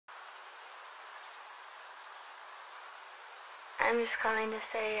I'm just calling to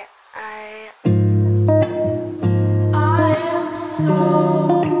say I am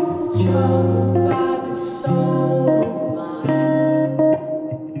so troubled by the soul of mine.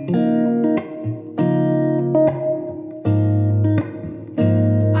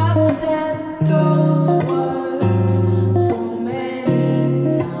 I've said those words so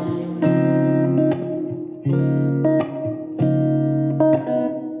many times.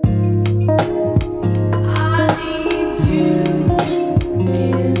 I need you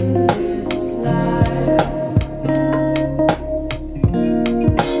in this life.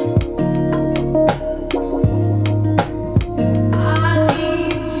 I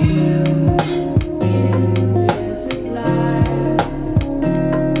need you in this life.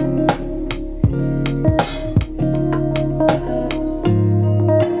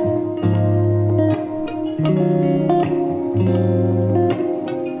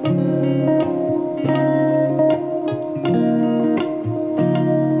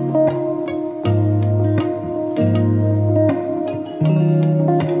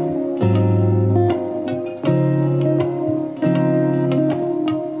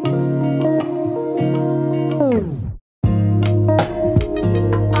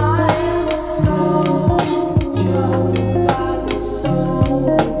 I am so troubled by the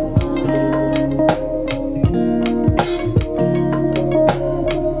soul of mine.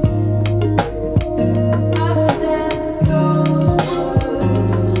 I've said those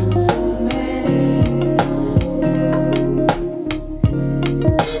words so many times.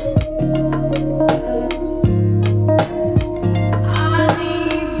 I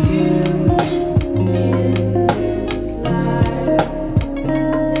need you in this life.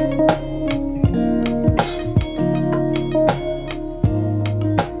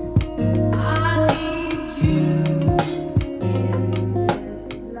 I need you in this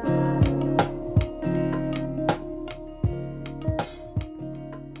life.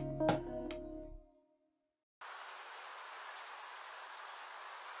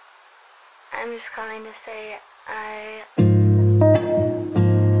 I'm just calling to say I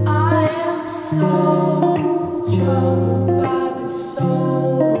am so troubled by the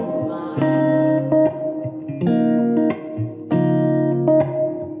soul of mine.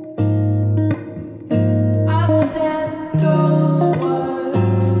 I've said those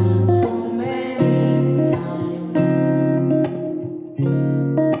words so many times.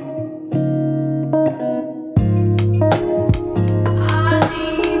 I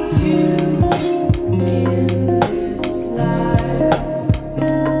need you in this life.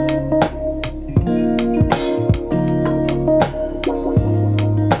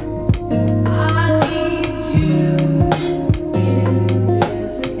 I need you in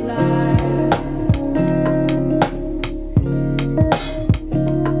this life.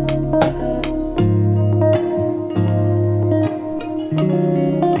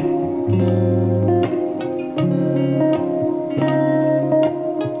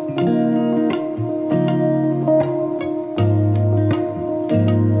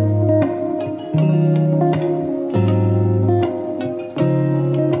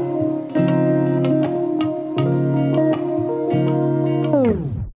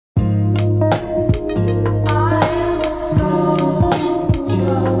 I am so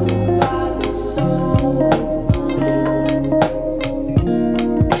troubled by the soul of mine.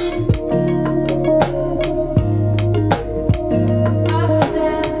 I've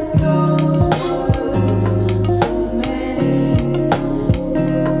said those words so many times.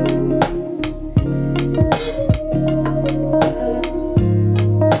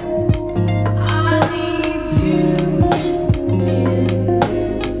 I need you in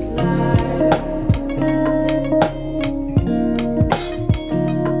this life.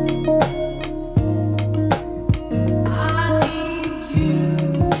 I need you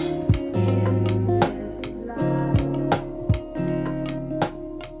in this life.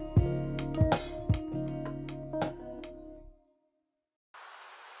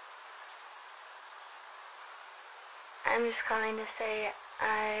 I'm just calling to say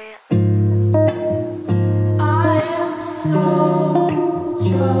I am so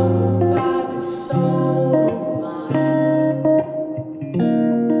troubled by the soul of mine.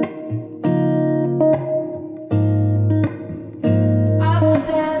 I've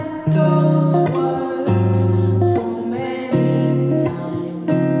said those words so many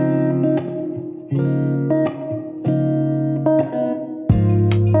times.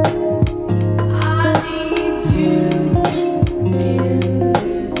 I need you in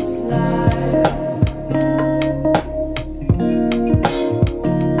this life.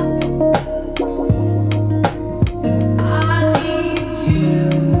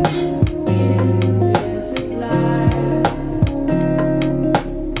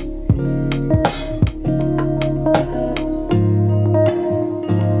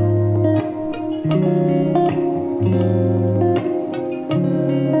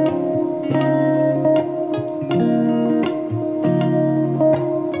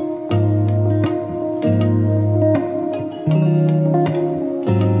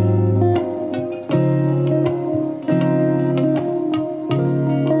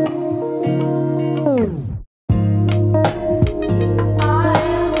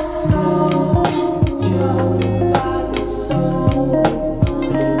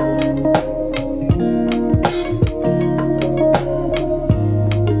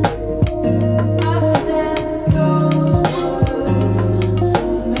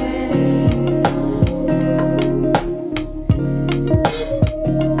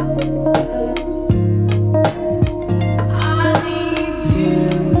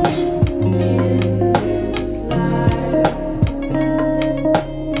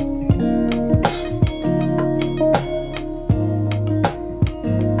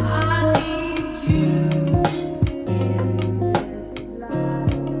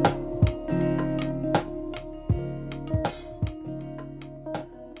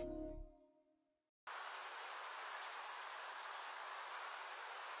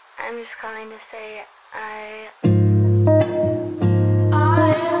 I'm just calling to say I